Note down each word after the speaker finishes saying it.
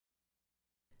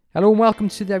Hello and welcome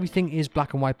to the Everything is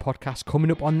Black and White podcast. Coming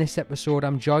up on this episode,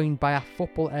 I'm joined by our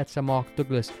football editor Mark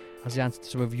Douglas as he answers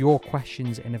some of your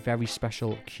questions in a very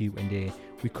special Q&A.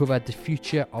 We covered the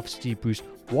future of Steve Bruce,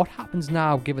 what happens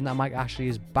now given that Mike Ashley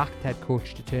is back head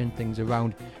coach to turn things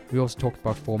around. We also talked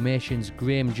about formations,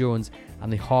 Graham Jones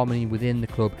and the harmony within the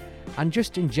club, and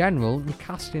just in general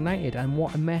Newcastle United and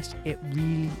what a mess it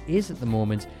really is at the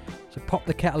moment. So pop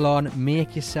the kettle on,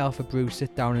 make yourself a brew,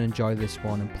 sit down and enjoy this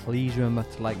one, and please remember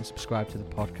to like and subscribe to the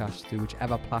podcast through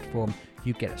whichever platform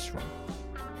you get us from.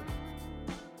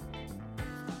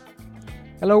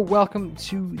 Hello, welcome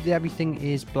to the Everything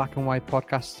is Black and White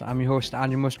podcast. I'm your host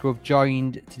Andrew Musgrove,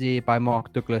 joined today by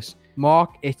Mark Douglas.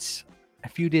 Mark, it's a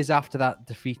few days after that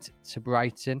defeat to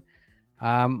Brighton.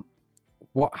 How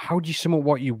do you sum up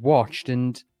what you watched,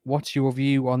 and what's your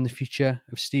view on the future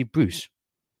of Steve Bruce?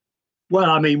 Well,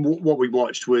 I mean, what we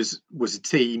watched was a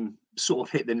team sort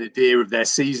of hit the nadir of their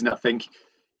season. I think,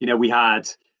 we had,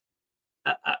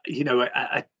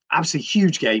 a absolutely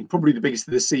huge game, probably the biggest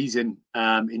of the season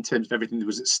in terms of everything that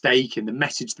was at stake and the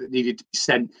message that needed to be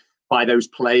sent by those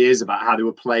players about how they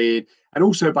were playing, and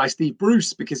also by Steve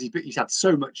Bruce, because he's had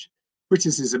so much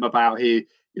criticism about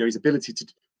his ability to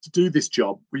do this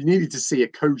job. We needed to see a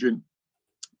cogent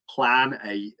plan,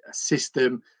 a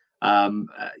system, a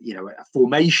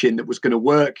formation that was going to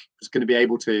work, was going to be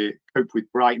able to cope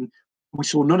with Brighton. We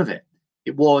saw none of it.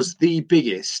 It was the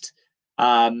biggest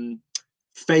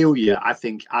failure I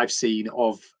think I've seen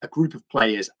of a group of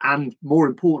players, and more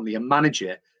importantly, a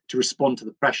manager to respond to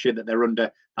the pressure that they're under,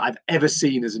 that I've ever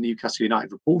seen as a Newcastle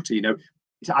United reporter.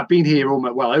 I've been here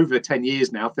over 10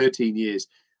 years now, 13 years.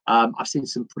 I've seen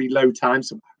some pretty low times,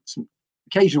 some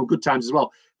occasional good times as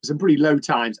well, but some pretty low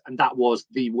times, and that was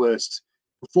the worst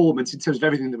performance in terms of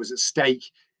everything that was at stake.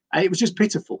 It was just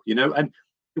pitiful, and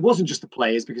it wasn't just the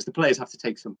players, because the players have to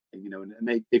take something,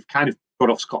 and they've kind of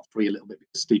got off scot-free a little bit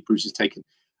because Steve Bruce has taken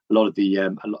a lot of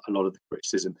the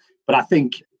criticism. But I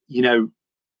think,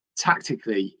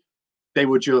 tactically, they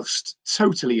were just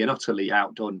totally and utterly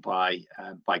outdone by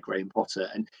Graham Potter,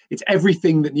 and it's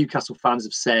everything that Newcastle fans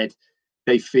have said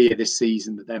they fear this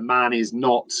season, that their man is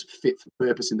not fit for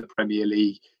purpose in the Premier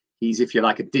League. He's, if you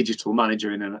like, a digital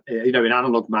manager an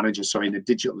analog manager, in a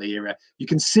digital era. You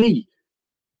can see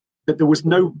that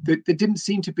there didn't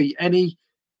seem to be any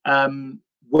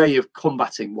way of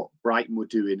combating what Brighton were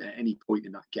doing at any point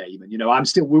in that game. And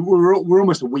we're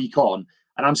almost a week on,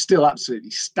 and I'm still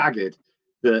absolutely staggered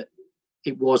that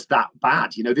it was that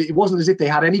bad. It wasn't as if they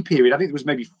had any period. I think it was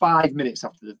maybe 5 minutes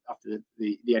after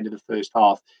the end of the first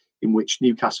half in which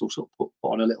Newcastle sort of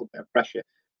put on a little bit of pressure.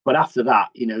 But after that,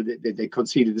 they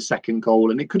conceded the second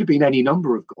goal, and it could have been any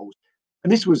number of goals.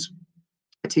 And this was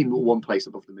a team that were one place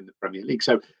above them in the Premier League.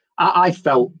 So I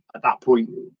felt at that point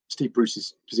Steve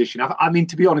Bruce's position. I mean,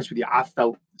 to be honest with you, I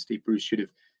felt Steve Bruce should have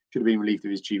been relieved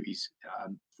of his duties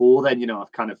before then.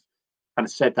 I've kind of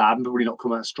said that. I'm really not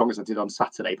come out as strong as I did on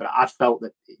Saturday, but I felt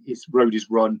that his road is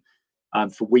run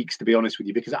for weeks, to be honest with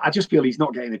you, because I just feel he's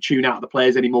not getting the tune out of the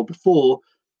players anymore. Before,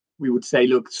 we would say,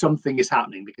 look, something is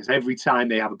happening, because every time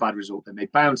they have a bad result, then they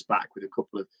bounce back with a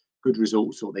couple of good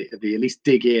results, or they at least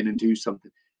dig in and do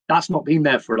something. That's not been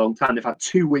there for a long time. They've had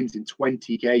 2 wins in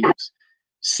 20 games,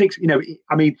 6.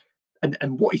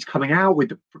 And what he's coming out with,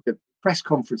 the press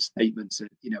conference statements,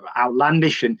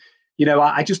 outlandish. And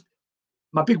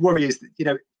my big worry is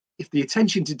that if the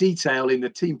attention to detail in the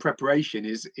team preparation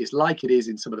is like it is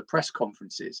in some of the press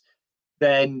conferences,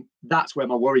 then that's where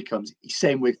my worry comes. He's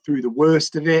saying we're through the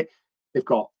worst of it. They've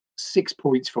got 6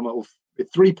 points from it, or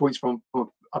 3 points from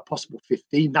a possible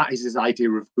 15. That is his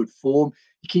idea of good form.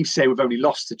 He keeps saying we've only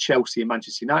lost to Chelsea and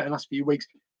Manchester United in the last few weeks.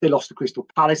 They lost to Crystal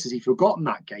Palace. Has he forgotten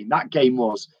that game? That game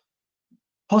was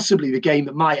possibly the game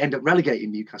that might end up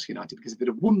relegating Newcastle United, because if they'd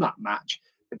have won that match,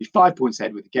 they'd be 5 points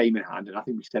ahead with the game in hand. And I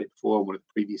think we said it before on one of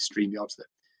the previous StreamYards that,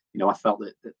 I felt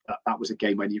that was a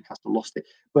game where Newcastle lost it.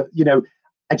 But,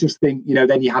 I just think,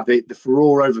 then you have the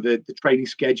furore over the training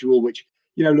schedule, which,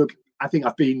 look, I think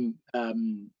I've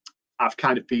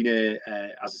kind of been, as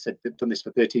I said, done this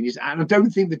for 13 years. And I don't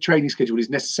think the training schedule is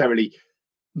necessarily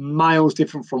miles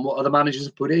different from what other managers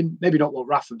have put in. Maybe not what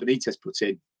Rafa Benitez puts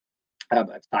in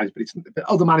at times, but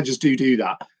other managers do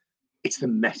that. It's the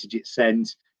message it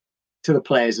sends to the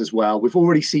players as well. We've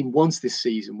already seen once this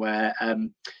season where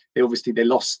they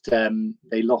lost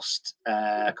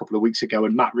a couple of weeks ago,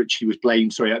 and Matt Ritchie was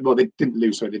blamed. They didn't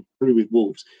lose. They drew with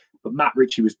Wolves. But Matt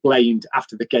Ritchie was blamed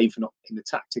after the game for not getting the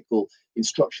tactical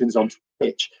instructions onto the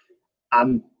pitch.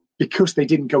 And because they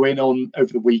didn't go in on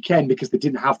over the weekend, because they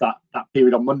didn't have that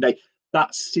period on Monday,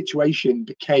 that situation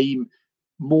became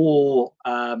more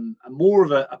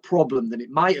of a problem than it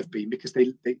might have been, because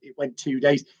it went 2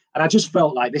 days. And I just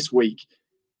felt like this week,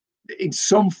 in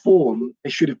some form,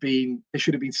 there should have been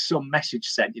some message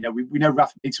sent. You know, we know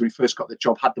Rafa Benitez, when he first got the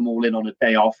job, had them all in on a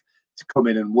day off to come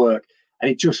in and work. And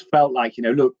it just felt like, you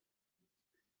know, look,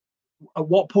 at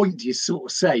what point do you sort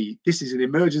of say this is an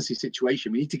emergency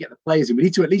situation? We need to get the players in. We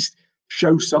need to at least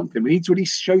show something. We need to at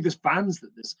least show the fans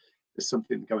that there's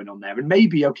something going on there. And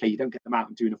maybe, okay, you don't get them out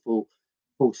and doing a full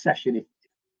session if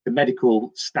the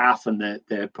medical staff and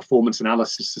the performance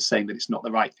analysis are saying that it's not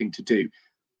the right thing to do.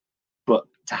 But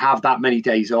to have that many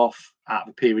days off out of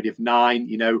a period of 9,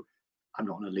 you know, I'm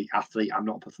not an elite athlete. I'm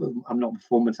not a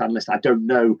performance analyst. I don't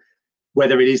know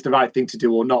whether it is the right thing to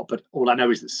do or not. But all I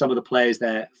know is that some of the players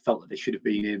there felt that they should have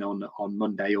been in on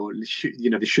Monday, or, you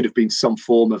know, there should have been some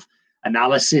form of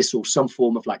analysis or some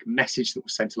form of like message that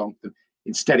was sent along to them.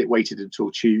 Instead, it waited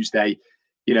until Tuesday.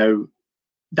 You know,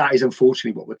 that is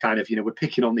unfortunately what we're kind of, you know, we're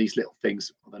picking on these little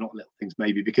things. Well, they're not little things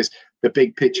maybe, because the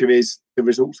big picture is the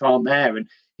results aren't there. And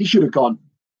he should have gone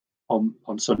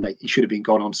on Sunday. He should have been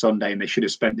gone on Sunday, and they should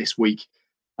have spent this week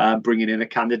bringing in a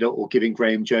candidate or giving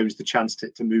Graham Jones the chance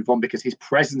to move on, because his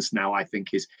presence now, I think,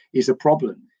 is a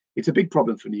problem. It's a big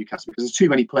problem for Newcastle, because there's too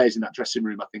many players in that dressing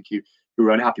room, I think, who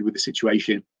are unhappy with the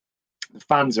situation. The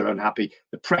fans are unhappy.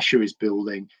 The pressure is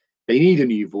building. They need a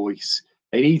new voice.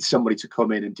 They need somebody to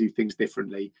come in and do things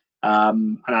differently.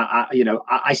 And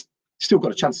I still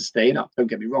got a chance of staying up. Don't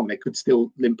get me wrong. They could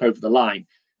still limp over the line,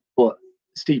 but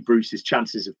Steve Bruce's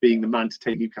chances of being the man to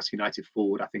take Newcastle United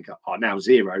forward, I think, are now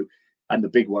 0. And the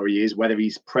big worry is whether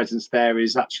his presence there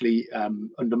is actually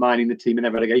undermining the team in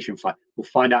their relegation fight. We'll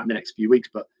find out in the next few weeks.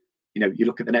 But, you know, you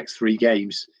look at the next 3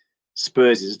 games,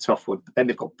 Spurs is a tough one. But then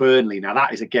they've got Burnley. Now,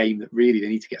 that is a game that really they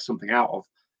need to get something out of.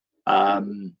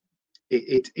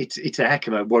 It's a heck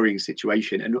of a worrying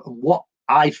situation. And what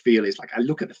I feel is, like, I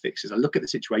look at the fixtures, I look at the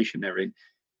situation they're in,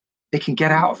 they can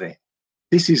get out of it.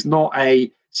 This is not a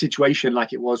situation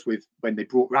like it was with when they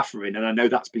brought Rafa in, and I know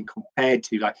that's been compared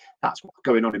to, like, that's what's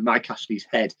going on in Mike Ashley's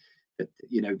head, that,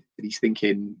 you know, that he's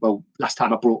thinking, well, last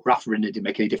time I brought Rafa in, it didn't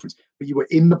make any difference. But you were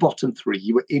in the bottom 3,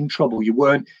 you were in trouble, you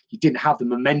didn't have the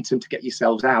momentum to get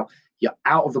yourselves out. You're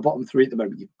out of the bottom 3 at the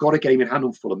moment. You've got a game in hand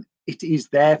on Fulham. It is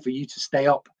there for you to stay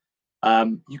up.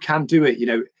 You can do it, you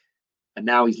know. And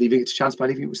now he's leaving it to chance by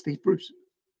leaving it with Steve Bruce.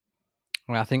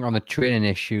 Well, I think on the training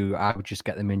issue, I would just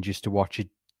get them in just to watch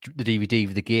the DVD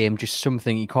of the game, just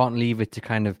something. You can't leave it to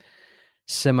kind of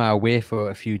simmer away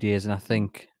for a few days. And I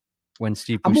think when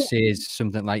Steve Bruce says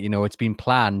something like, you know, it's been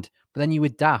planned, but then you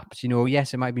adapt. You know,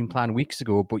 yes, it might have been planned weeks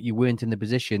ago, but you weren't in the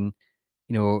position,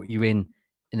 you know, you're in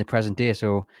the present day.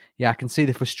 So, yeah, I can see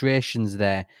the frustrations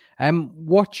there.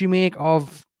 What do you make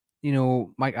of, you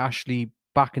know, Mike Ashley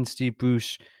back and Steve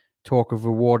Bruce talk of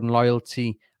reward and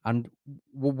loyalty, and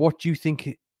what do you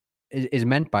think is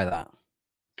meant by that?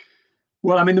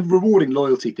 Well, I mean, the rewarding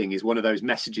loyalty thing is one of those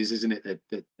messages, isn't it?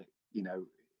 That you know,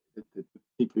 the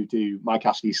people who do Mike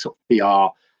Ashley's sort of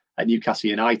PR at Newcastle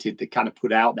United, they kind of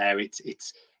put out there.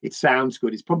 It sounds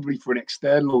good. It's probably for an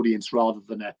external audience rather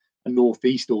than a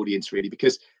Northeast audience, really,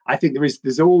 because I think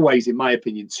there's always, in my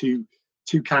opinion, two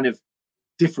kind of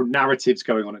different narratives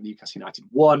going on at Newcastle United.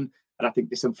 One, and I think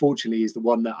this unfortunately is the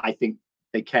one that I think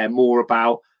they care more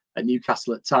about at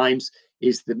Newcastle at times,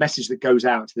 is the message that goes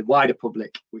out to the wider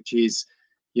public, which is,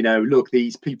 you know, look,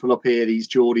 these people up here, these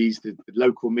Geordies, the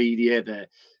local media, the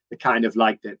kind of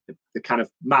like the kind of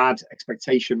mad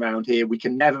expectation around here, we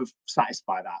can never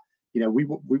satisfy that. You know, we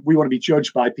want to be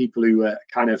judged by people who are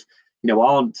kind of, you know,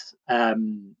 aren't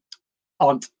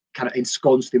kind of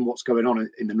ensconced in what's going on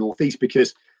in the Northeast,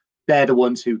 because they're the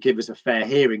ones who give us a fair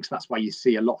hearing. So that's why you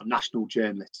see a lot of national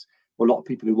journalists, or a lot of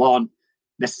people who aren't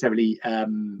necessarily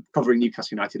covering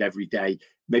Newcastle United every day,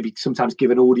 maybe sometimes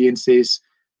given audiences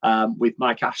with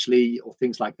Mike Ashley or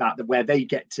things like that, where they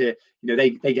get to, you know,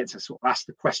 they get to sort of ask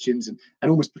the questions and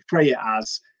almost portray it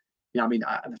as, you know, I mean,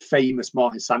 the famous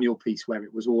Martin Samuel piece where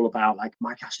it was all about like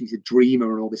Mike Ashley's a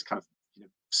dreamer and all this kind of, you know,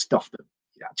 stuff that,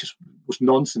 you know, just was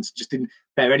nonsense, just didn't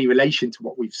bear any relation to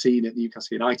what we've seen at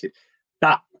Newcastle United.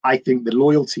 That, I think, the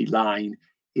loyalty line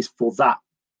is for that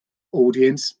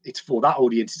audience. It's for that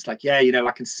audience. It's like, yeah, you know,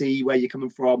 I can see where you're coming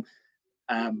from.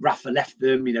 Rafa left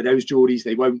them. You know, those Geordies,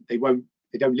 they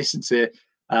don't listen to.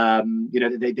 You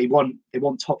know, they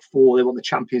want top 4. They want the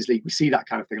Champions League. We see that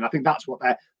kind of thing, and I think that's what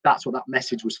that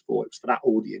message was for. It was for that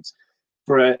audience,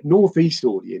 for a Northeast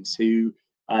audience who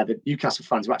the Newcastle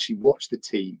fans who actually watch the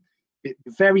team. The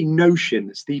very notion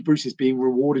that Steve Bruce is being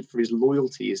rewarded for his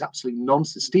loyalty is absolutely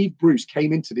nonsense. Steve Bruce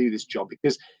came in to do this job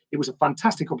because it was a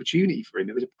fantastic opportunity for him.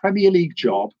 It was a Premier League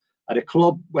job at a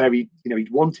club where he'd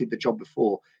wanted the job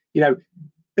before. You know,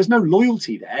 there's no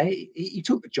loyalty there. He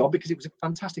took the job because it was a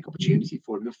fantastic opportunity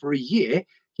for him. And for a year,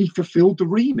 he fulfilled the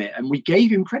remit, and we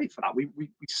gave him credit for that. We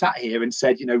sat here and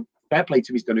said, fair play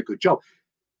to him, he's done a good job.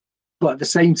 But at the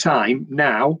same time,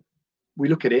 now we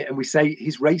look at it and we say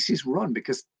his race is run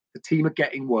because the team are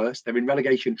getting worse. They're in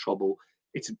relegation trouble.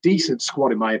 It's a decent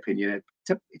squad, in my opinion.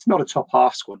 It's not a top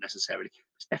half squad necessarily.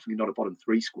 It's definitely not a bottom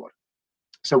three squad.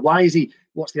 So why is he?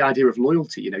 What's the idea of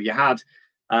loyalty? You had,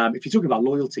 if you're talking about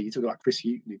loyalty, you're talking about Chris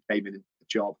Hughton, who came in the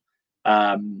job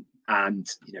and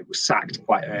was sacked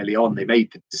quite early on. They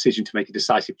made the decision to make a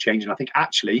decisive change, and I think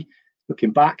actually,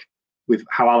 looking back with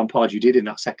how Alan Pardew did in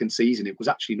that second season, it was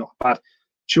actually not a bad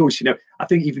choice. I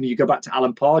think even you go back to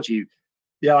Alan Pardew,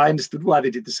 I understood why they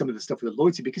did some of the stuff with the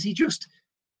loyalty, because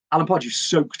Alan Pardew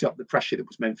soaked up the pressure that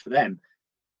was meant for them.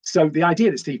 So the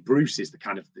idea that Steve Bruce is the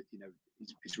kind of,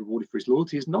 is rewarded for his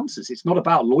loyalty is nonsense. It's not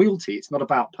about loyalty. It's not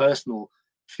about personal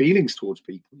feelings towards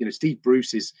people. Steve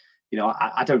Bruce is,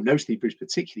 I don't know Steve Bruce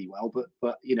particularly well,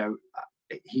 but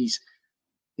he's,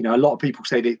 a lot of people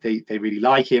say they really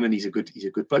like him and he's a good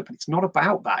bloke, but it's not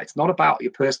about that. It's not about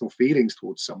your personal feelings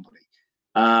towards somebody.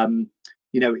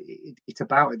 It's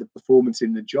about the performance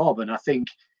in the job. And I think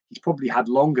he's probably had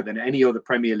longer than any other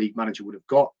Premier League manager would have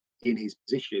got in his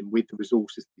position with the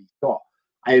resources that he's got.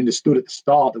 I understood at the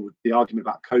start that the argument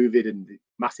about COVID and the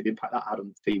massive impact that had on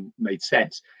the team made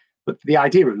sense. But the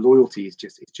idea of loyalty is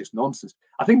just nonsense.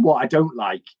 I think what I don't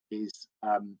like is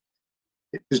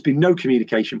there's been no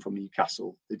communication from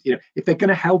Newcastle. If they're going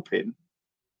to help him,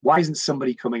 why isn't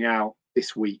somebody coming out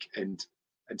this week and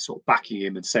sort of backing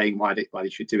him and saying why they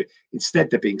should do it? Instead,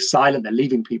 they're being silent. They're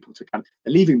leaving people they're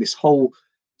leaving this whole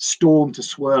storm to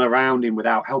swirl around him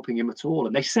without helping him at all.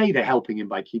 And they say they're helping him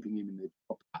by keeping him in the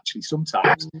job. Actually,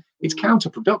 sometimes it's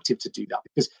counterproductive to do that,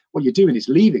 because what you're doing is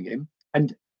leaving him,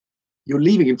 and you're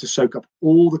leaving him to soak up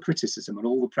all the criticism and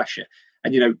all the pressure.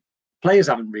 And players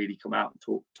haven't really come out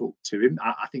and talk to him.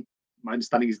 I think my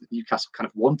understanding is that Newcastle kind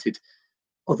of wanted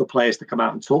other players to come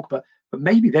out and talk, but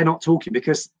maybe they're not talking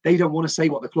because they don't want to say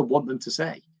what the club want them to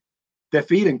say. They're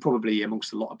feeling probably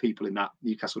amongst a lot of people in that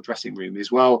Newcastle dressing room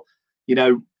as well.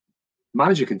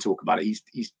 Manager can talk about it.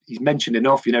 He's mentioned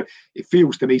enough. It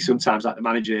feels to me sometimes like the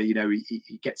manager,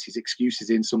 he gets his excuses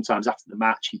in sometimes after the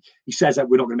match. He says that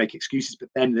we're not going to make excuses, but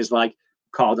then there's like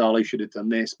Cardale should have done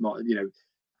this.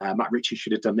 Matt Ritchie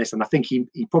should have done this, and I think he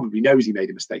probably knows he made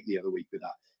a mistake the other week with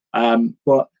that.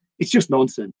 But it's just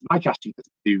nonsense. Mike Ashley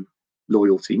doesn't do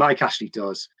loyalty. Mike Ashley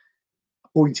does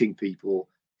appointing people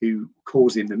who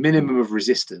cause him the minimum of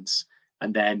resistance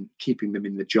and then keeping them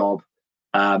in the job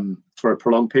for a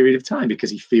prolonged period of time, because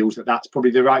he feels that that's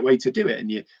probably the right way to do it. And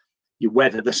you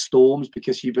weather the storms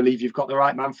because you believe you've got the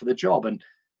right man for the job. And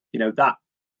that,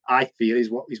 I feel, is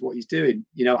what he's doing.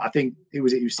 I think who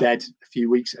was it who said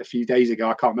a few days ago,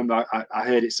 I can't remember, I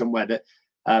heard it somewhere, that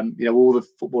all the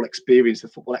football experience, the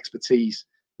football expertise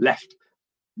left.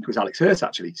 It was Alex Hurt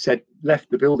actually said left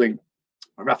the building.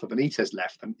 Rafa Benitez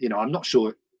left, and I'm not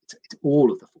sure it's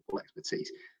all of the football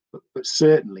expertise, but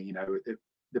certainly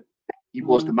he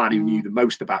was the man who knew the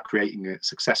most about creating a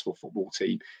successful football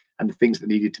team and the things that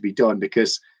needed to be done.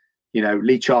 Because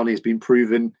Lee Charnley has been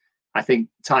proven, I think,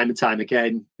 time and time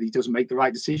again, he doesn't make the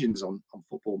right decisions on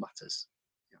football matters.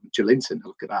 Joelinton,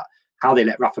 look at that, how they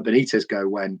let Rafa Benitez go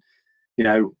when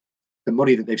the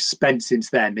money that they've spent since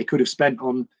then, they could have spent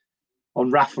on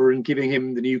Rafa and giving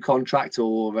him the new contract,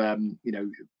 or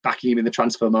backing him in the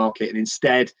transfer market. And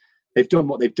instead, they've done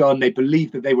what they've done. They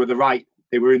believe that they were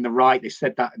in the right. They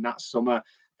said that in that summer.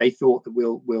 They thought that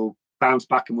we'll bounce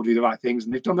back and we'll do the right things,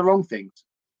 and they've done the wrong things,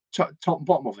 top and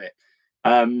bottom of it.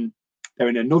 They're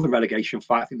in another relegation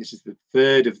fight. I think this is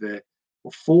the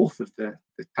fourth of the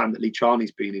time that Lee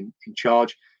Charnley's been in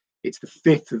charge. It's the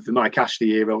fifth of the Mike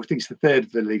Ashley era. I think it's the third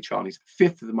of the Lee Charnley's, the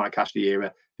fifth of the Mike Ashley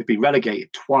era. They've been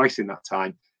relegated twice in that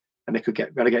time, and they could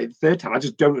get relegated the third time. I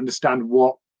just don't understand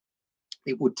what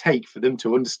it would take for them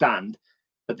to understand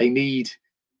that they need,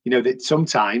 that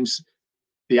sometimes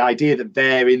the idea that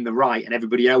they're in the right and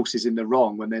everybody else is in the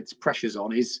wrong when there's pressures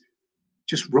on is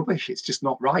just rubbish. It's just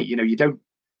not right. You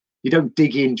don't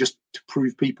dig in just to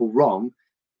prove people wrong.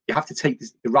 You have to take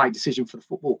the right decision for the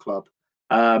football club.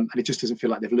 And it just doesn't feel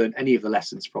like they've learned any of the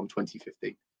lessons from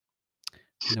 2015.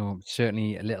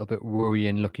 Certainly a little bit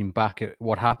worrying looking back at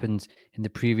what happened in the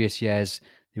previous years.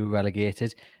 They were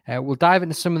relegated. We'll dive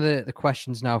into some of the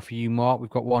questions now for you, Mark. We've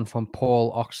got one from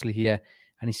Paul Oxley here,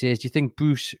 and he says, do you think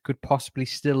Bruce could possibly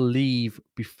still leave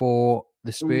before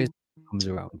the Spurs comes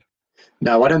around?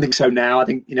 No, I don't think so now. I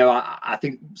think, I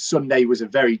think Sunday was a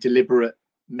very deliberate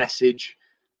message.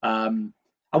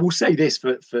 I will say this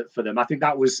for them. I think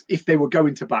that was, if they were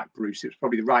going to back Bruce, it was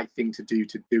probably the right thing to do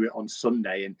it on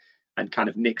Sunday and kind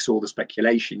of nix all the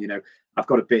speculation. You know, I've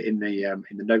got a bit in the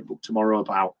notebook tomorrow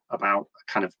about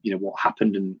kind of, you know, what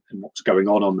happened and what's going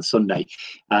on the Sunday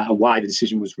and why the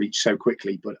decision was reached so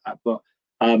quickly. But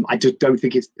I just don't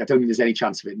think there's any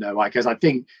chance of it. No, because I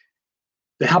think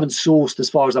they haven't sourced, as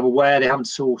far as I'm aware, they haven't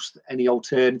sourced any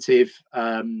alternative.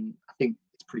 I think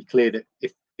it's pretty clear that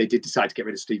if they did decide to get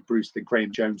rid of Steve Bruce, then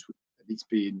Graham Jones would at least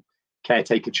be in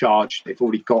caretaker charge. They've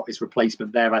already got his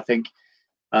replacement there, I think,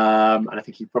 and I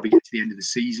think he'd probably get to the end of the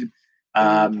season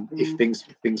if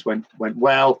things went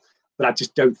well. But I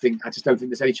just don't think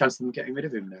there's any chance of them getting rid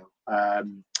of him now.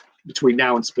 Between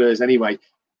now and Spurs, anyway.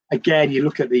 Again, you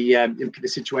look at the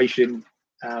situation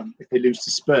if they lose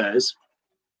to Spurs,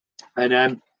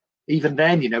 and even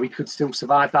then, you know, he could still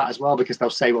survive that as well, because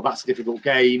they'll say, well, that's a difficult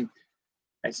game,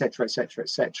 etc., etc.,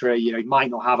 etc. You know, he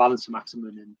might not have Alan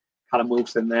Saint-Maximin and Callum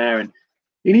Wilson there, and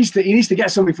he needs to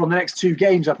get something from the next two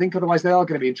games, I think. Otherwise, they are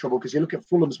going to be in trouble, because you look at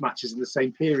Fulham's matches in the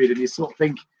same period, and you sort of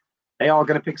think they are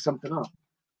going to pick something up.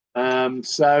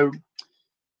 So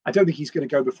I don't think he's going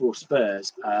to go before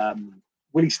Spurs.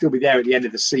 Will he still be there at the end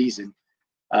of the season?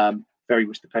 Very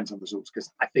much depends on results,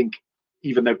 because I think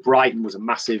even though Brighton was a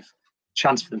massive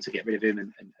chance for them to get rid of him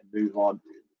and move on,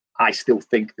 I still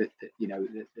think that you know,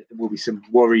 that there will be some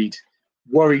worried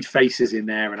faces in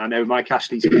there. And I know Mike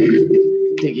Ashley's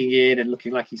digging in and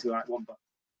looking like he's the right one, but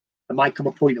there might come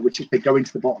a point at which, if they go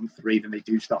into the bottom three, then they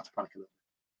do start to panic a little.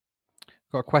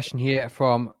 Got a question here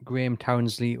from Graham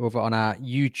Townsley over on our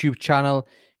YouTube channel.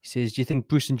 He says, do you think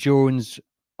Bruce and Jones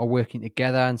are working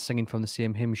together and singing from the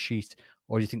same hymn sheet,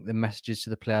 or do you think the messages to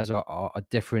the players are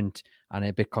different and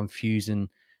a bit confusing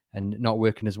and not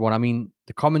working as one? I mean,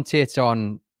 the commentator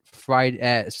on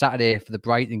Saturday for the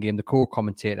Brighton game, the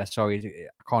co-commentator, sorry,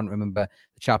 I can't remember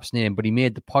the chap's name, but he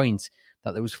made the point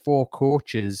that there was 4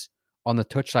 coaches on the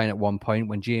touchline at one point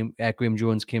when Graham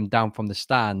Jones came down from the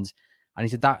stands, and he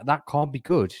said that can't be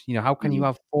good. You know, how can you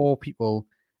have 4 people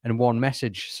and one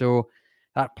message? So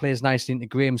that plays nicely into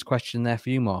Graham's question there for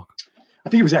you, Mark. I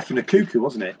think it was Efren Akuku,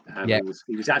 wasn't it? Yeah.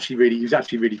 He was actually really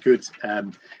good.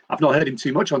 I've not heard him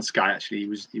too much on Sky, actually.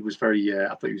 He was very. I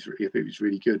thought he was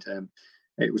really good.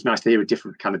 It was nice to hear a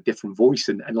different voice,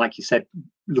 and like you said,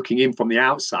 looking in from the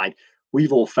outside,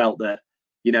 we've all felt that,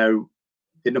 you know,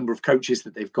 the number of coaches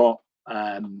that they've got,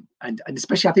 and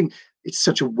especially, I think it's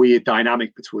such a weird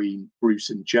dynamic between Bruce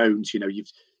and Jones. You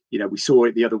know, we saw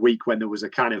it the other week when there was a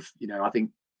kind of, you know, I think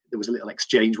there was a little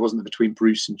exchange, wasn't there, between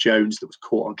Bruce and Jones that was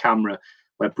caught on camera,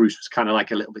 where Bruce was kind of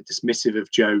like a little bit dismissive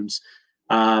of Jones.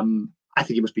 I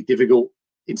think it must be difficult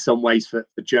in some ways for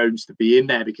Jones to be in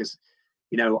there, because,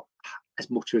 you know, as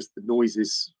much as the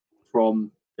noises from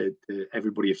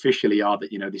everybody officially are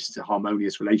that, you know, this is a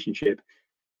harmonious relationship,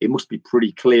 it must be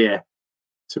pretty clear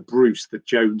to Bruce that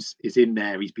Jones is in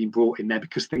there. He's been brought in there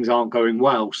because things aren't going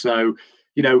well. So,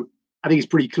 you know, I think it's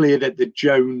pretty clear that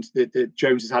Jones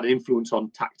has had an influence on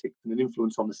tactics and an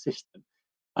influence on the system.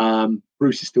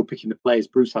 Bruce is still picking the players.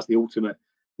 Bruce has the ultimate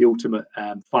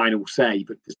final say,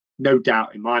 but there's no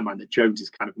doubt in my mind that Jones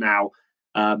is kind of now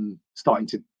starting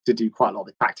to do quite a lot of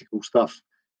the tactical stuff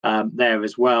there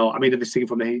as well. I mean, they're singing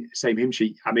from the same hymn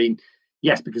sheet. I mean,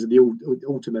 yes, because of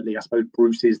ultimately, I suppose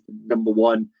Bruce is the number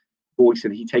one voice,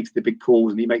 and he takes the big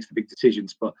calls and he makes the big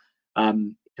decisions. But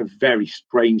a very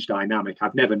strange dynamic.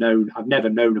 I've never known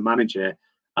a manager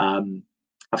have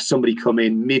somebody come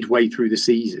in midway through the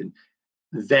season,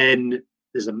 then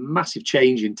there's a massive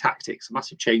change in tactics, a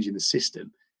massive change in the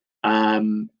system,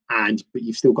 but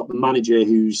you've still got the manager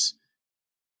who's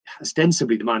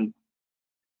ostensibly the man,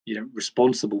 you know,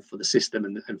 responsible for the system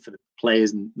and for the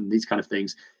players and these kind of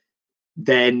things,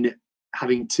 then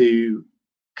having to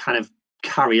kind of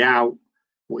carry out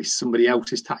what is somebody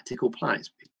else's tactical plan.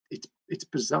 It's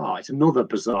bizarre. It's another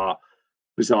bizarre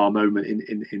moment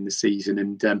in the season,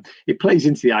 and it plays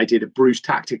into the idea that Bruce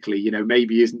tactically, you know,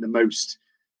 maybe isn't the most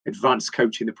advanced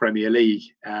coach in the Premier League.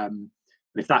 And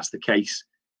if that's the case,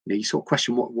 you know, you sort of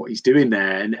question what he's doing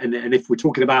there. And if we're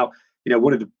talking about, you know,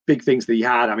 one of the big things that he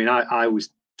had, I mean, I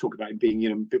always talk about him being, you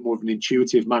know, a bit more of an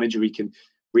intuitive manager. He can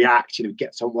react, you know,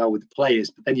 gets on well with the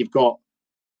players. But then you've got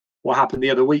what happened the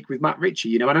other week with Matt Ritchie,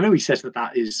 you know, and I know he says that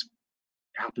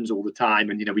happens all the time,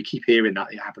 and, you know, we keep hearing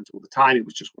that it happens all the time. It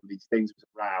was just one of these things. It was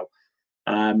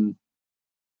a row.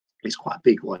 It's quite a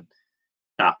big one.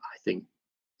 That, I think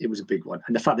it was a big one,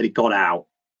 and the fact that it got out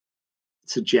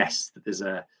suggests that there's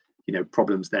you know,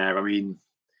 problems there. I mean,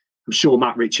 I'm sure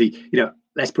Matt Ritchie, you know,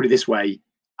 let's put it this way,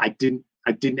 I didn't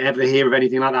ever hear of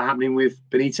anything like that happening with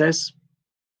Benitez.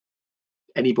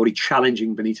 Anybody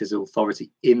challenging Benitez's authority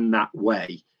in that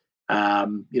way I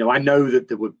know that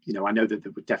there were,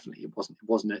 definitely, it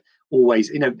wasn't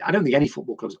always, I don't think any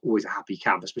football club is always a happy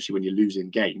camp, especially when you're losing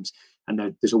games, and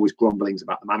there's always grumblings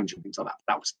about the manager and things like that.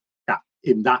 That was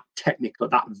that technical,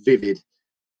 that vivid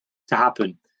to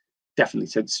happen. Definitely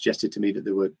suggested to me that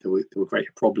there were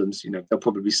greater problems. They'll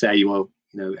probably say, well,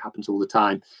 it happens all the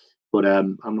time, but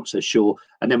I'm not so sure.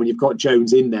 And then when you've got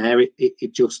Jones in there,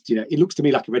 it just, it looks to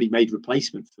me like a ready-made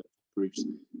replacement for Bruce,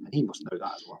 and he must know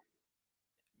that as well.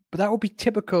 But that would be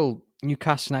typical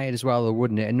Newcastle United as well, though,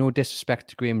 wouldn't it? And no disrespect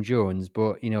to Graham Jones,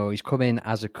 but he's come in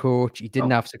as a coach. He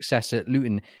didn't have success at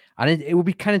Luton, and it would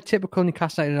be kind of typical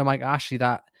Newcastle United. And I'm like, actually,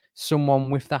 that someone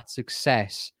with that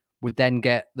success would then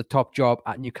get the top job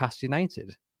at Newcastle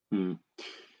United.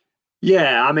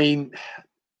 Yeah, I mean,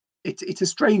 it's a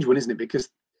strange one, isn't it? Because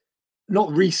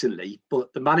not recently,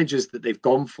 but the managers that they've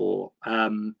gone for,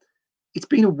 it's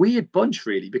been a weird bunch,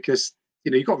 really, because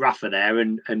you've got Rafa there,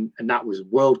 and that was a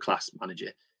world-class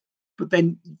manager. But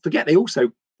then forget they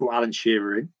also brought Alan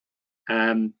Shearer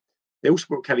in. They also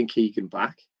brought Kevin Keegan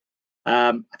back.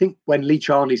 I think when Lee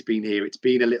Charnley's been here, it's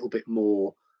been a little bit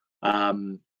more.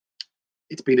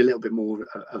 It's been a little bit more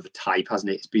of a type,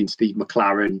 hasn't it? It's been Steve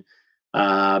McLaren.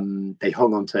 They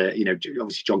hung on to,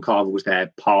 obviously John Carver was there,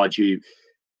 Pardew.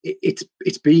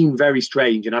 It's been very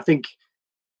strange, and I think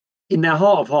in their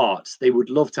heart of hearts, they would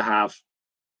love to have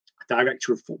a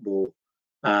director of football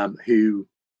who,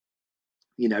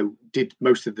 did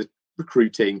most of the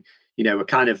recruiting, a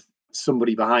kind of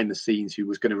somebody behind the scenes who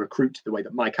was going to recruit the way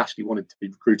that Mike Ashley wanted to be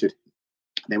recruited.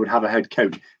 They would have a head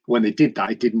coach. But when they did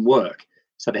that, it didn't work.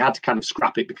 So they had to kind of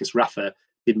scrap it because Rafa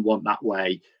didn't want that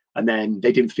way. And then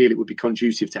they didn't feel it would be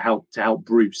conducive to help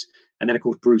Bruce. And then, of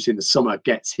course, Bruce in the summer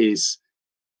gets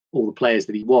all the players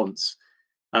that he wants,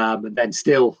 and then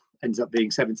still ends up being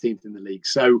 17th in the league.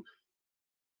 So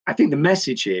I think the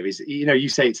message here is, you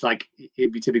say it's like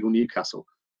it'd be typical Newcastle.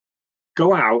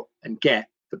 Go out and get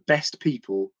the best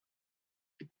people.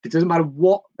 It doesn't matter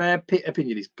what their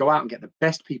opinion is. Go out and get the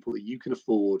best people that you can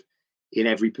afford in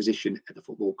every position at the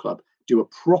football club. Do a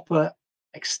proper,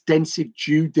 extensive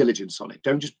due diligence on it.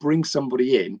 Don't just bring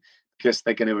somebody in because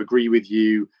they're going to agree with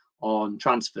you on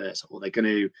transfers, or they're going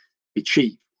to be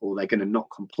cheap, or they're going to not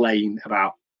complain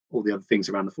about all the other things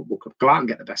around the football club. Go out and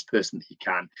get the best person that you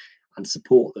can and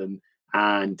support them,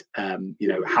 and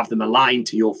have them aligned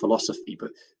to your philosophy.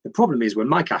 But the problem is when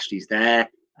Mike Ashley's there,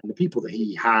 and the people that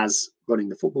he has running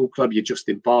the football club, your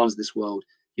Justin Barnes of this world,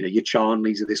 your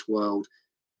Charnleys of this world,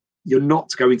 you're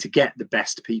not going to get the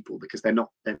best people, because they're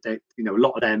not. They're a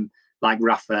lot of them, like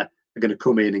Rafa, are going to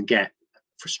come in and get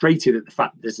frustrated at the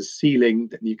fact that there's a ceiling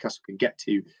that Newcastle can get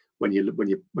to when you're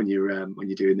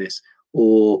doing this.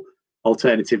 Or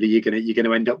alternatively, you're going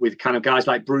to end up with kind of guys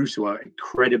like Bruce, who are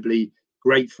incredibly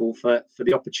grateful for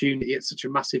the opportunity at such a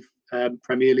massive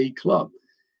Premier League club.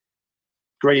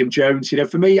 Graham Jones,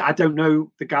 for me, I don't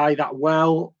know the guy that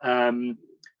well. He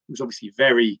was obviously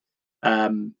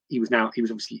he was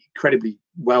obviously incredibly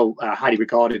well, highly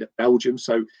regarded at Belgium.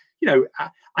 So,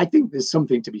 I think there's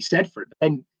something to be said for it. But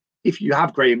then if you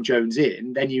have Graham Jones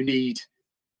in, then you need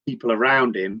people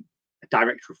around him, a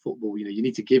director of football, you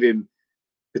need to give him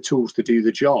the tools to do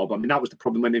the job. I mean, that was the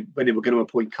problem when they were going to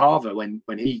appoint Carver, when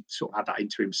he sort of had that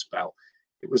interim spell.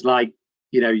 It was like,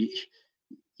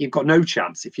 you've got no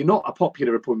chance if you're not a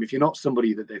popular appointment, if you're not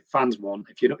somebody that the fans want,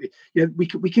 if you're not,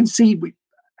 we can see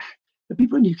the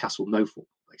people in Newcastle know football,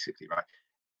 basically, right?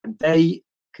 And they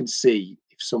can see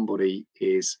if somebody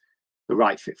is the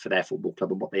right fit for their football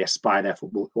club and what they aspire their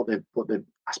football, what the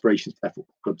aspirations for their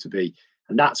football club to be.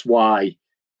 And that's why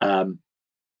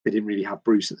they didn't really have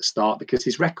Bruce at the start, because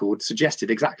his record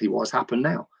suggested exactly what has happened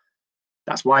now.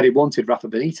 That's why they wanted Rafa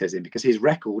Benitez in, because his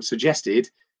record suggested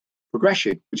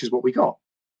progression, which is what we got.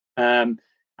 And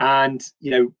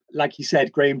like you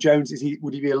said, Graham Jones,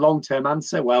 would he be a long-term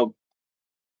answer? Well,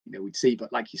 we'd see.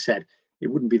 But like you said, it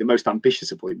wouldn't be the most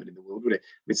ambitious appointment in the world, would it?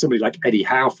 I mean, somebody like Eddie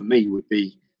Howe for me would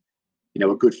be,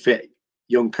 a good fit,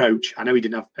 young coach. I know he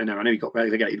didn't have. I know he got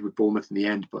relegated with Bournemouth in the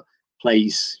end, but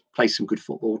plays some good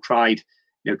football.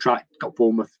 Got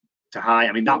Bournemouth to high.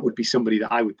 I mean, that would be somebody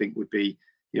that I would think would be,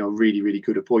 a really, really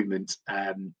good appointment.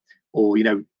 Or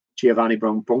Giovanni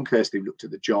Bronckhorst, who looked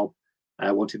at the job,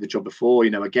 wanted the job before.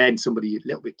 Again, somebody a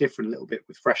little bit different, a little bit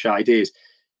with fresh ideas.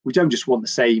 We don't just want the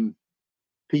same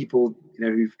people,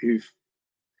 who've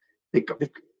they've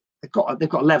got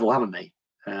a level, haven't they?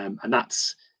 And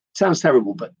that's sounds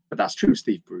terrible, but that's true.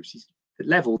 Steve Bruce, the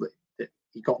level that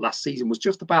he got last season was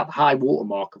just about the high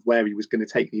watermark of where he was going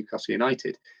to take Newcastle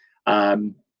United.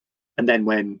 And then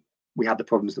when we had the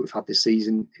problems that we've had this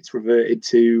season, it's reverted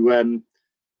to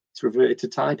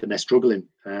type, and they're struggling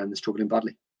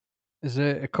badly. There's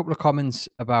a couple of comments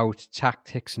about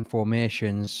tactics and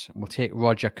formations. We'll take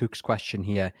Roger Cook's question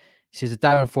here. He says the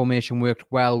Darren formation worked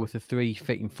well with the three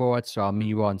fitting forwards, so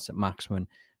Almiron, St. Maximin,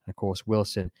 and of course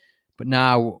Wilson. But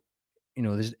now,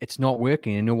 it's not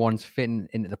working and no one's fitting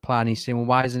into the plan. He's saying, well,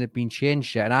 why hasn't it been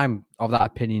changed yet? And I'm of that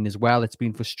opinion as well. It's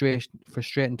been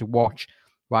frustrating to watch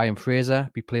Ryan Fraser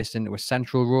be placed into a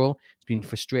central role. It's been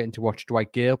frustrating to watch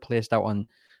Dwight Gale placed out on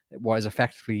what is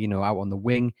effectively, out on the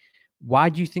wing. Why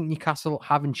do you think Newcastle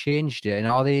haven't changed it?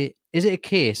 And is it a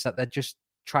case that they're just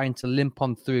trying to limp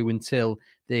on through until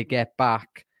they get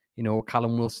back,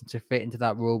 Callum Wilson to fit into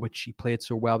that role, which he played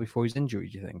so well before his injury,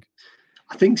 do you think?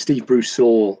 I think Steve Bruce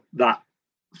saw that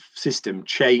system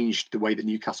changed the way that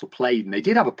Newcastle played, and they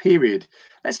did have a period.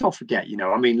 Let's not forget,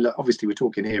 look, obviously we're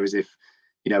talking here as if,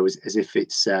 as if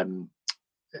it's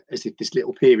as if this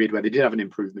little period where they did have an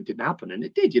improvement didn't happen, and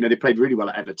it did. They played really well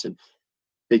at Everton.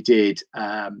 They did.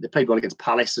 They played well against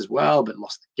Palace as well, but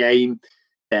lost the game.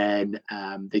 Then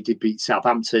they did beat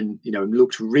Southampton, and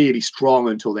looked really strong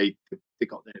until they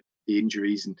got the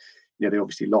injuries, and they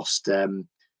obviously lost.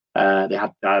 They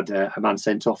had a man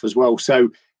sent off as well, so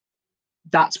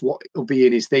that's what will be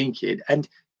in his thinking. And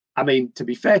I mean, to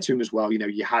be fair to him as well,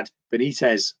 you had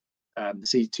Benitez 3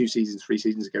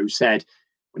 seasons ago said,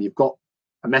 when you've got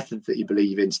a method that you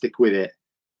believe in, stick with it.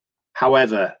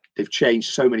 However, they've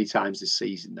changed so many times this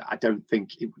season that I don't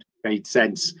think it would have made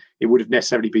sense. It would have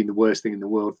necessarily been the worst thing in the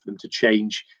world for them to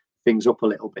change things up a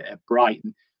little bit at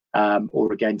Brighton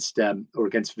or against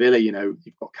Villa.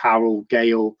 You've got Carroll,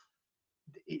 Gale.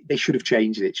 They should have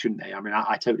changed it, shouldn't they? I mean,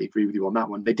 I totally agree with you on that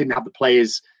one. They didn't have the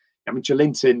players. I mean,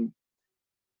 Joelinton,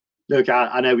 look,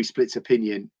 I know he splits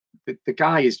opinion. The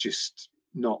guy is just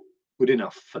not good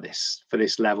enough for this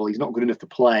level. He's not good enough to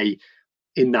play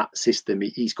in that system.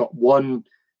 He's got one.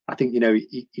 I think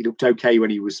he looked okay when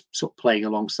he was sort of playing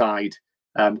alongside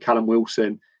Callum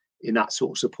Wilson in that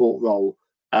sort of support role.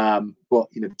 But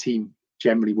the team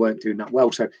generally weren't doing that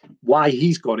well. So why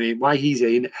he's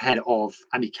in ahead of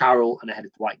Andy Carroll and ahead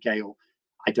of Dwight Gale,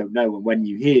 I don't know. And when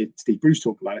you hear Steve Bruce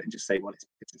talk about it and just say, well,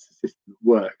 it's a system that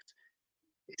worked,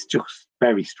 it's just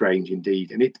very strange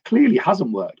indeed. And it clearly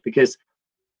hasn't worked because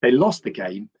they lost the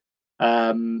game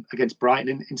against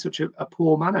Brighton in such a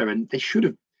poor manner. And they should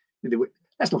have,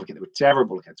 let's not forget, they were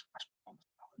terrible against West Brom,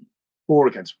 poor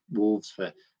against Wolves for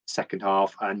the second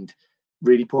half, and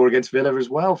really poor against Villa as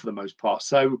well for the most part.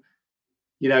 So,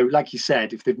 like you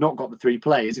said, if they've not got the three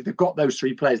players, if they've got those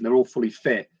three players and they're all fully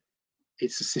fit,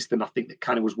 it's a system I think that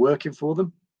kind of was working for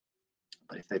them.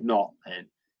 But if they're not, then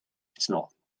it's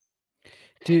not.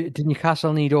 Do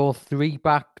Newcastle need all three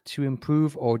back to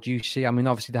improve, or do you see? I mean,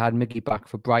 obviously they had Mickey back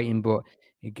for Brighton, but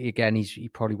again, he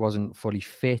probably wasn't fully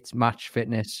fit, match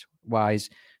fitness wise.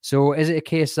 So is it a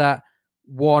case that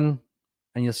one,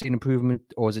 and you'll see an improvement,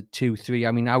 or is it 2, 3?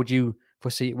 I mean, how would you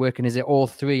foresee it working? Is it all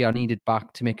three are needed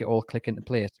back to make it all click into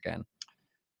place again?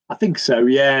 I think so,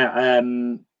 yeah.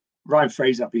 Ryan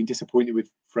Fraser, I've been disappointed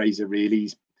with Fraser, really.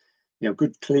 He's,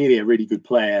 good, clearly a really good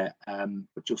player,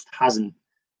 but just hasn't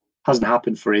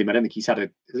happened for him. I think he's had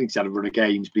a run of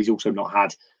games, but he's also not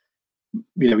had,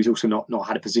 he's also not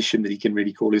had a position that he can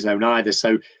really call his own either.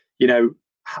 So,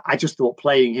 I just thought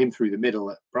playing him through the middle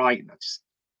at Brighton,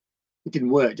 it didn't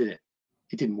work, did it?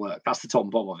 It didn't work. That's the top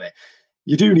and bottom of it.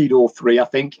 You do need all three, I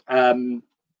think. I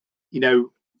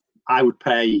would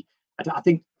pay. I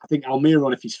think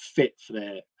Almiron, if he's fit for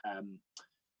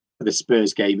the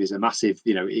Spurs game, is a massive.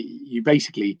 You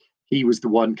basically, he was the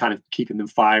one kind of keeping them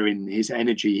firing. His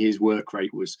energy, his work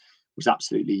rate was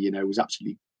absolutely, was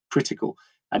absolutely critical.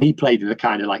 And he played in a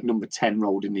kind of like number 10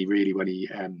 role, didn't he? Really, when he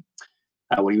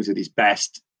was at his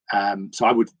best. So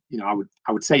I would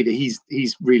say that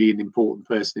he's really an important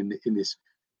person in this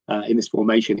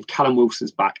formation. If Callum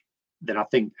Wilson's back, then I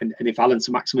think, and if Alan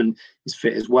Saint-Maximin is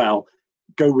fit as well,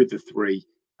 go with the three.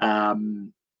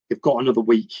 They've got another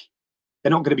week.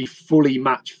 They're not going to be fully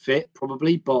match fit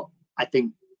probably, but I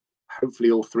think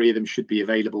hopefully all three of them should be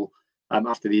available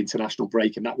after the international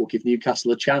break, and that will give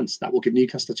Newcastle a chance. That will give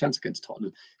Newcastle a chance against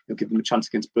Tottenham. It'll give them a chance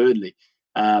against Burnley.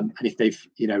 And if they've,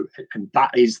 and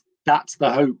that's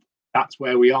the hope. That's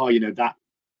where we are.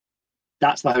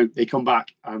 That's the hope. They come back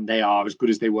and they are as good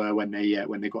as they were when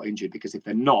they got injured. Because if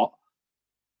they're not,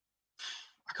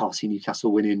 I can't see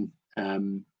Newcastle winning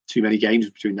too many games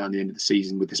between now and the end of the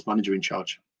season with this manager in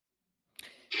charge.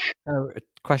 A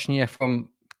question here from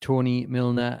Tony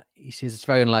Milner. He says it's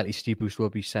very unlikely Steve Bruce will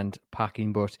be sent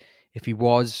packing, but if he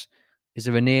was, is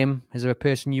there a name? Is there a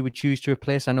person you would choose to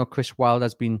replace? I know Chris Wilde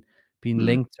has been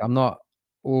linked. I'm not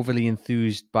overly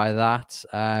enthused by that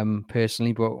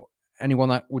personally, but anyone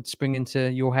that would spring into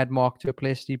your head, Mark, to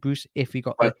replace Steve Bruce if he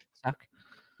got the sack?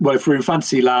 Well, if we're in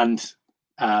fantasy land,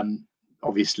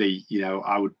 obviously,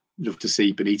 I would love to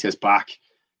see Benitez back,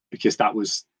 because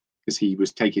he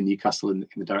was taking Newcastle in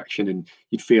the direction, and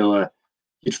you'd feel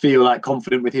like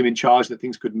confident with him in charge that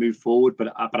things could move forward.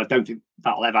 But I don't think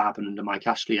that'll ever happen under Mike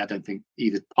Ashley. I don't think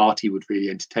either party would really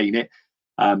entertain it,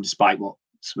 despite what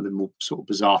some of the more sort of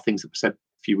bizarre things that were said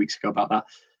a few weeks ago about that.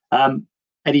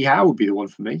 Eddie Howe would be the one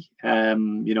for me. I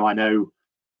know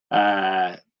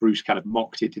Bruce kind of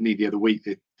mocked it, didn't he, the other week?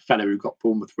 The fellow who got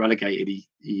Bournemouth relegated,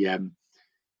 he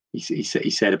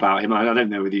said about him. I don't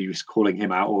know whether he was calling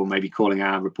him out or maybe calling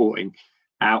our reporting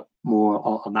out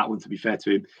more on that one, to be fair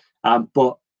to him.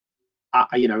 But I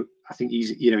think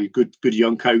he's a good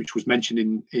young coach. Was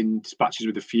mentioned in dispatches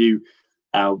with a few.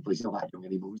 But he's not that young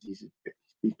anymore. He's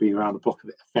been around the block a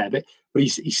fair bit. But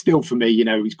he's still, for me,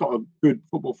 he's got a good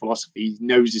football philosophy. He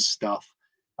knows his stuff.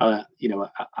 A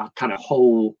kind of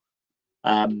whole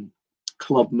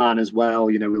club man as well.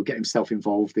 He'll get himself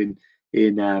involved in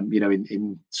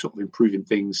sort of improving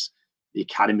things, the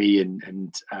academy,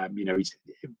 and he's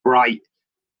bright,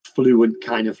 fluent,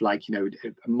 kind of like a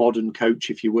modern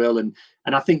coach, if you will. And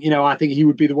I think he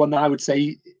would be the one that I would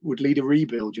say would lead a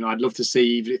rebuild. I'd love to see,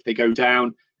 even if they go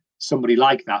down, somebody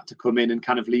like that to come in and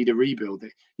kind of lead a rebuild.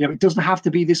 It doesn't have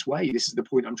to be this way. This is the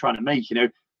point I'm trying to make.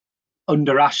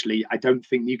 Under Ashley, I don't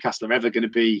think Newcastle are ever going to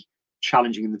be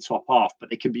challenging in the top half, but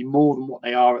they can be more than what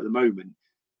they are at the moment.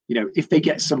 If they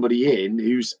get somebody in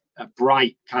who's a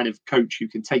bright kind of coach who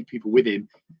can take people with him,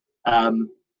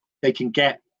 they can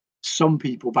get some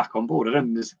people back on board. I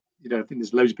think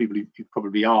there's loads of people who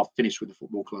probably are finished with the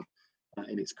football club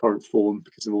in its current form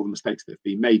because of all the mistakes that have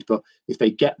been made. But if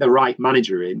they get the right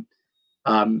manager in,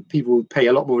 people will pay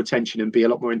a lot more attention and be a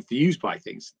lot more enthused by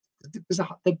things.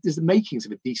 There's the makings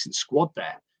of a decent squad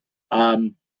there.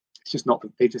 It's just not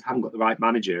that they just haven't got the right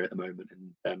manager at the moment,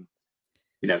 and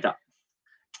that,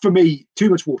 for me,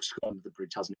 too much water's gone under the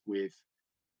bridge, hasn't it? With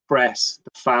press, the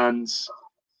fans,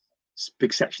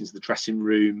 big sections of the dressing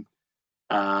room,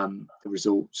 the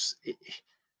results.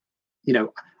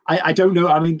 I don't know.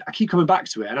 I mean, I keep coming back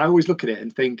to it, and I always look at it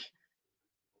and think,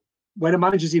 when a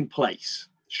manager's in place,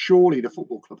 surely the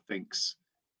football club thinks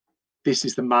this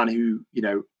is the man who,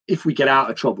 if we get out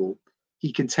of trouble,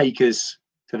 he can take us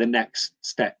to the next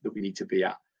step that we need to be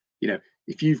at.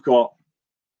 If you've got,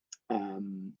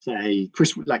 say,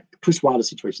 Chris Wilder's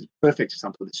situation is a perfect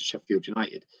example of this at Sheffield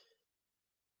United.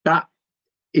 That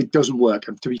it doesn't work.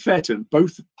 And to be fair to them,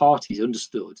 both parties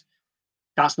understood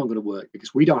that's not going to work,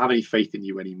 because we don't have any faith in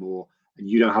you anymore, and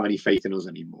you don't have any faith in us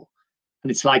anymore.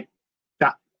 And it's like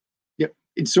that.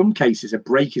 In some cases, a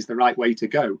break is the right way to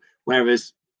go.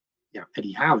 Whereas,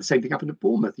 Eddie Howe, the same thing happened at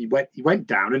Bournemouth. He went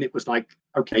down, and it was like,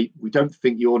 okay, we don't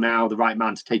think you're now the right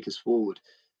man to take us forward.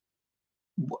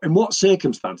 In what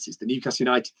circumstances do Newcastle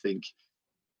United think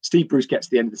Steve Bruce gets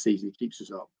to the end of the season, he keeps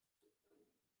us up?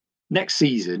 Next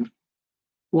season,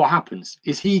 what happens?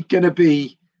 Is he going to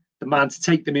be the man to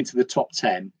take them into the top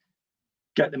 10,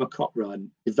 get them a cup run,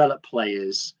 develop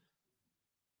players,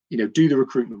 do the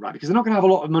recruitment right? Because they're not going to have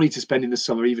a lot of money to spend in the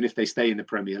summer, even if they stay in the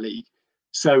Premier League.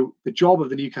 So the job of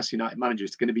the Newcastle United manager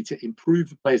is going to be to improve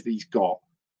the players that he's got,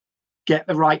 get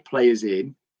the right players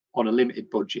in on a limited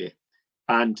budget,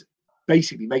 and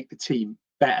basically make the team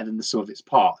better than the sum of its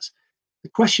parts. The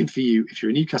question for you, if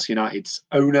you're a Newcastle United's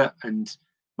owner and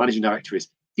managing director,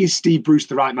 is Steve Bruce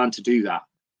the right man to do that?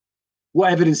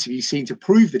 What evidence have you seen to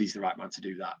prove that he's the right man to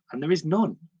do that? And there is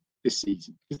none this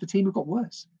season, because the team have got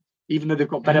worse. Even though they've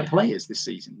got better players this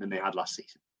season than they had last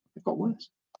season, they've got worse.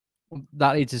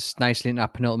 That leads us nicely into our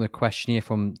penultimate question here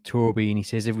from Toby, and he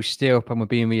says, if we stay up and we're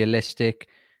being realistic,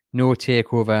 no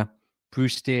takeover,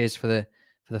 Bruce stays for the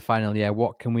final year,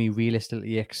 what can we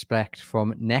realistically expect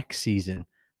from next season?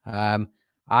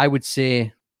 I would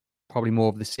say probably more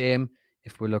of the same.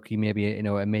 If we're lucky, maybe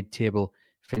a mid-table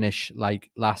finish like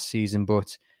last season.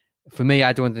 But for me,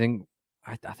 I don't think.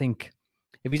 I think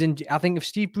if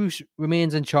Steve Bruce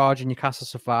remains in charge and Newcastle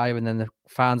survive, and then the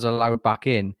fans are allowed back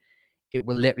in, it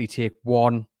will literally take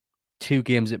 1-2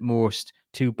 games at most,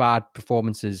 2 bad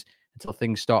performances until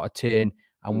things start to turn.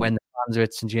 And when the fans are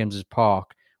at St James's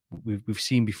Park, we've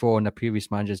seen before in the previous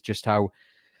managers just how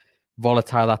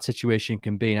volatile that situation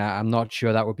can be. And I'm not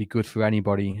sure that would be good for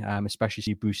anybody, especially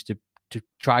Steve Bruce, to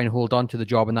try and hold on to the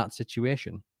job in that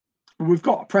situation. We've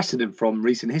got a precedent from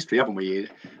recent history, haven't we?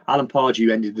 Alan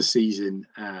Pardew ended the season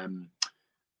a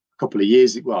couple of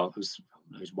years. Well, it was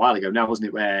a while ago now, wasn't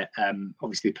it? Where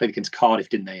obviously they played against Cardiff,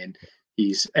 didn't they? And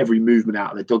every movement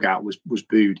out of the dugout was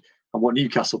booed. And what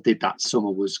Newcastle did that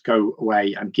summer was go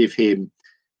away and give him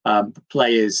the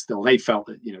players that they felt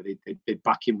that they'd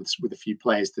back him with a few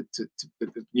players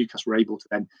that Newcastle were able to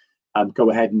then go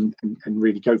ahead and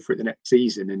really go for it the next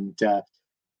season. And to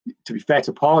be fair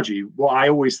to Pardew, what I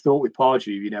always thought with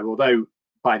Pardew, although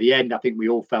by the end I think we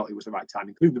all felt it was the right time,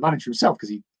 including the manager himself, because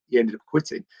he ended up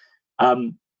quitting.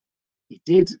 He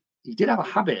did have a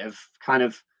habit of kind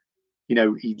of,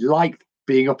 he liked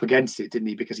being up against it, didn't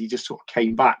he? Because he just sort of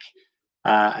came back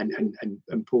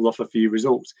and pulled off a few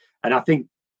results. And I think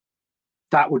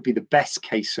that would be the best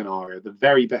case scenario. The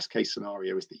very best case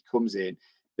scenario is that he comes in,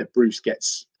 that Bruce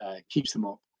keeps them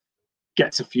up,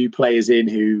 gets a few players in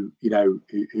who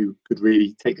could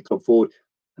really take the club forward.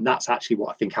 And that's actually what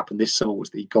I think happened this summer, was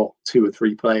that he got 2 or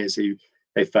 3 players who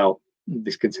they felt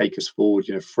this can take us forward.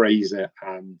 Fraser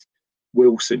and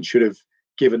Wilson should have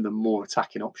given them more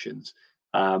attacking options.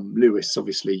 Lewis,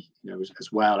 obviously,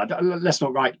 as well. Let's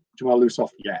not write Jamal Lewis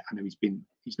off yet. I know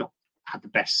he's not had the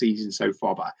best season so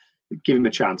far, but give him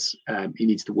a chance. He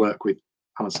needs to work with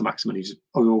Alan Saint-Maximin, who's an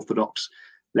unorthodox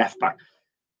left back.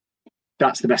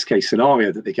 That's the best case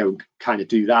scenario, that they go and kind of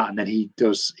do that, and then he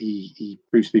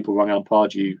proves people wrong. Alan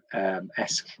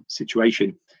Pardew-esque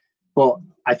situation. But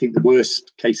I think the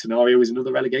worst case scenario is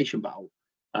another relegation battle.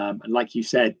 And like you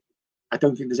said, I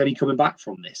don't think there's any coming back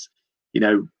from this.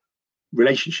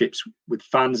 Relationships with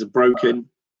fans are broken.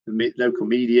 The local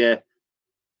media,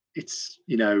 it's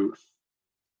the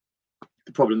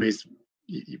problem is,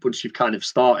 once you've kind of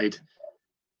started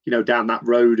down that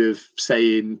road of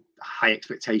saying high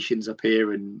expectations up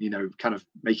here and kind of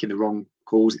making the wrong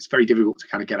calls, it's very difficult to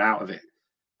kind of get out of it.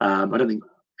 I don't think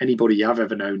anybody I've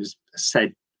ever known has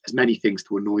said as many things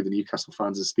to annoy the Newcastle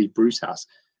fans as Steve Bruce has.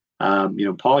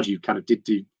 Pardew kind of did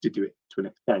do it to an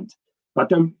extent, but I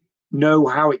don't know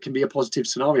how it can be a positive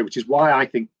scenario, which is why I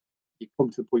think you come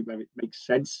to the point where it makes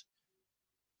sense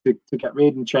to get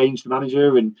rid and change the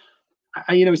manager. And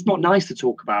it's not nice to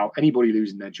talk about anybody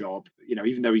losing their job,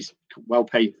 even though he's a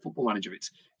well-paid football manager.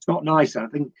 It's not nice. And I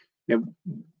think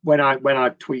when I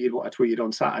tweeted what I tweeted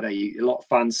on Saturday, a lot of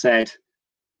fans said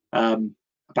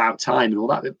about time and all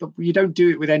that, but you don't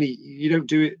do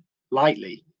it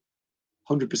lightly.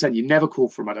 100%. You never call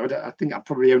for a manager. I think I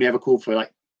probably only ever called for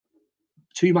like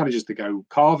 2 managers to go.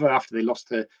 Carver, after they lost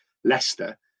to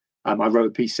Leicester, I wrote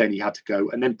a piece saying he had to go,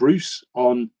 and then Bruce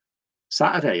on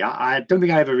Saturday. I don't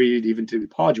think I ever really even did with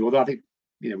Pardew, although I think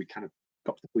we kind of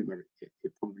got to the point where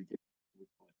it probably did.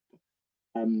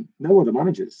 No other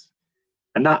managers,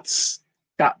 and that's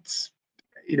a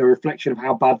reflection of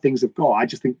how bad things have got. I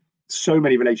just think so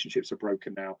many relationships are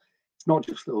broken now. It's not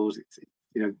just those. It's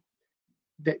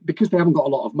because they haven't got a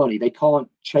lot of money, they can't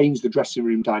change the dressing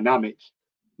room dynamic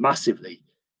massively.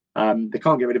 They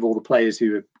can't get rid of all the players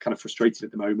who are kind of frustrated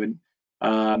at the moment.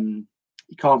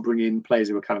 You can't bring in players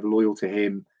who are kind of loyal to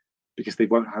him because they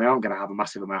aren't going to have a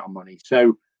massive amount of money.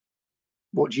 So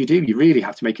what do? You really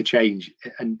have to make a change.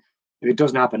 And if it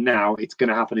doesn't happen now, it's going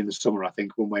to happen in the summer, I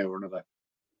think, one way or another.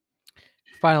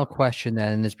 Final question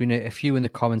then, and there's been a few in the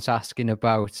comments asking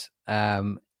about,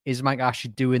 is Mike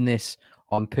Ashley doing this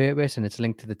on purpose and it's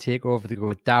linked to the takeover? They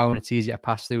go down, it's easier to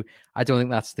pass through. I don't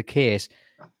think that's the case.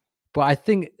 But I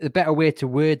think the better way to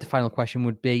word the final question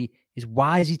would be, is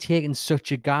why is he taking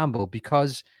such a gamble?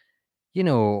 Because,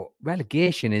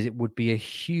 relegation it would be a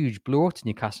huge blow to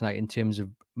Newcastle United in terms of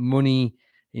money.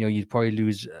 You'd probably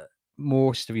lose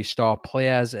most of your star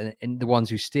players, and the ones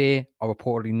who stay are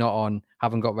reportedly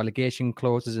haven't got relegation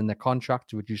clauses in their contract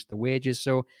to reduce the wages.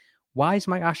 So why is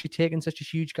Mike Ashley taking such a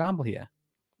huge gamble here?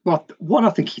 Well, one,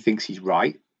 I think he thinks he's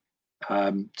right.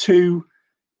 2,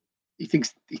 he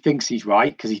thinks he's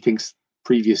right because he thinks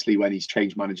previously when he's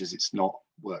changed managers, it's not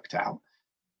worked out.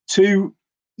 2,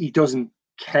 he doesn't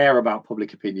care about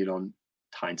public opinion on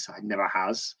hindsight. Never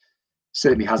has.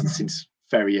 Certainly hasn't since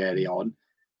very early on.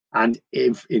 And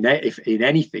if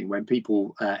anything, when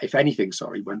people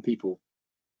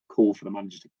call for the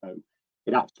manager to go,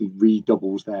 it actually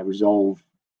redoubles their resolve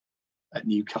at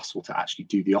Newcastle to actually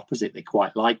do the opposite. They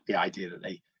quite like the idea that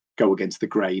they go against the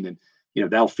grain, and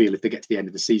they'll feel if they get to the end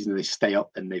of the season and they stay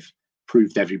up, then they've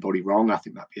proved everybody wrong. I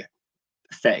think that'd be a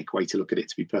pathetic way to look at it,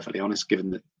 to be perfectly honest, given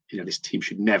that this team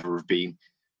should never have been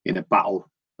in a battle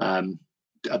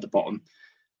at the bottom.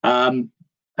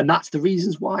 And that's the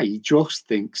reasons why he just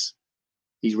thinks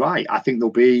he's right. I think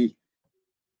there'll be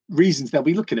reasons. They'll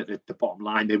be looking at the bottom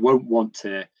line. They won't want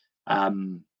to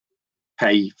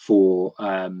pay for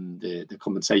the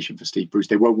compensation for Steve Bruce.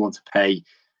 They won't want to pay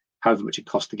however much it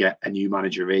costs to get a new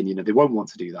manager in. They won't want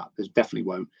to do that. They definitely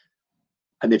won't.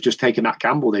 And they've just taken that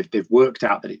gamble. They've worked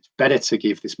out that it's better to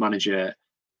give this manager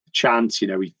a chance.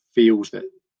 He feels that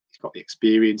he's got the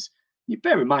experience. You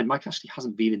bear in mind, Mike Ashley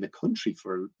hasn't been in the country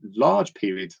for a large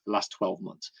period, the last 12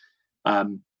 months.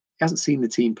 He hasn't seen the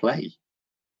team play.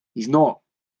 He's not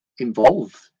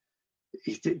involved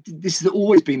this has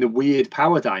always been the weird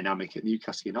power dynamic at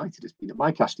Newcastle United. It's been that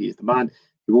Mike Ashley is the man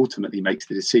who ultimately makes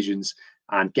the decisions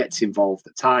and gets involved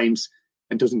at times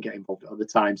and doesn't get involved at other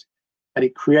times. And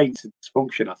it creates a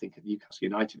dysfunction, I think, at Newcastle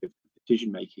United of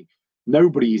decision making.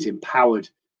 Nobody is empowered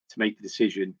to make the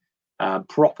decision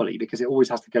properly because it always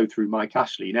has to go through Mike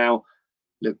Ashley. Now,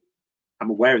 look, I'm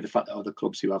aware of the fact that other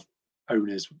clubs who have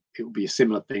owners, it will be a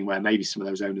similar thing where maybe some of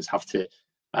those owners have to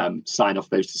sign off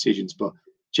those decisions. But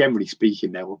generally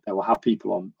speaking, they will have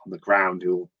people on the ground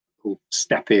who will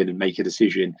step in and make a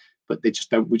decision. But we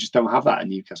just don't have that in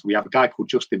Newcastle. We have a guy called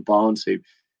Justin Barnes who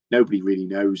nobody really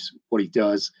knows what he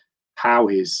does, how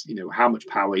much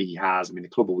power he has. I mean, the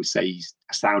club always say he's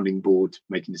a sounding board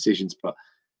making decisions, but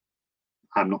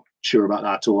I'm not sure about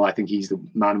that at all. I think he's the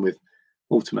man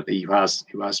ultimately who has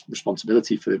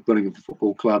responsibility for the running of the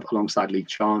football club alongside Lee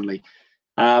Charnley.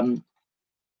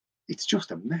 It's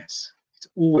just a mess. It's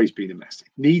always been a mess.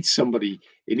 It needs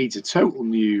a total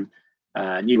new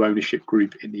ownership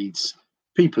group. It needs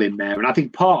people in there. And I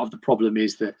think part of the problem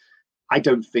is that I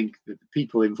don't think that the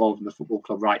people involved in the football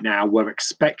club right now were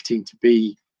expecting to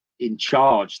be in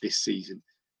charge this season.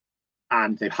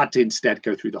 And they've had to instead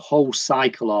go through the whole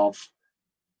cycle of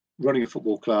running a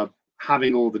football club,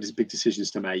 having all these big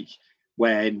decisions to make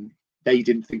when they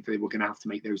didn't think they were going to have to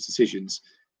make those decisions.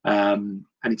 And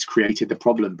it's created the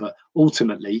problem. But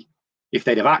ultimately, if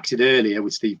they'd have acted earlier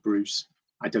with Steve Bruce,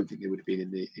 I don't think they would have been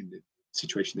in the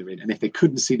situation they're in. And if they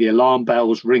couldn't see the alarm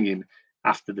bells ringing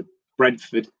after the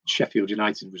Brentford, Sheffield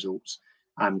United results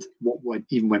and what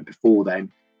even went before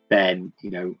then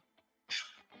it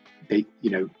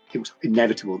was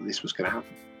inevitable that this was going to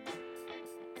happen.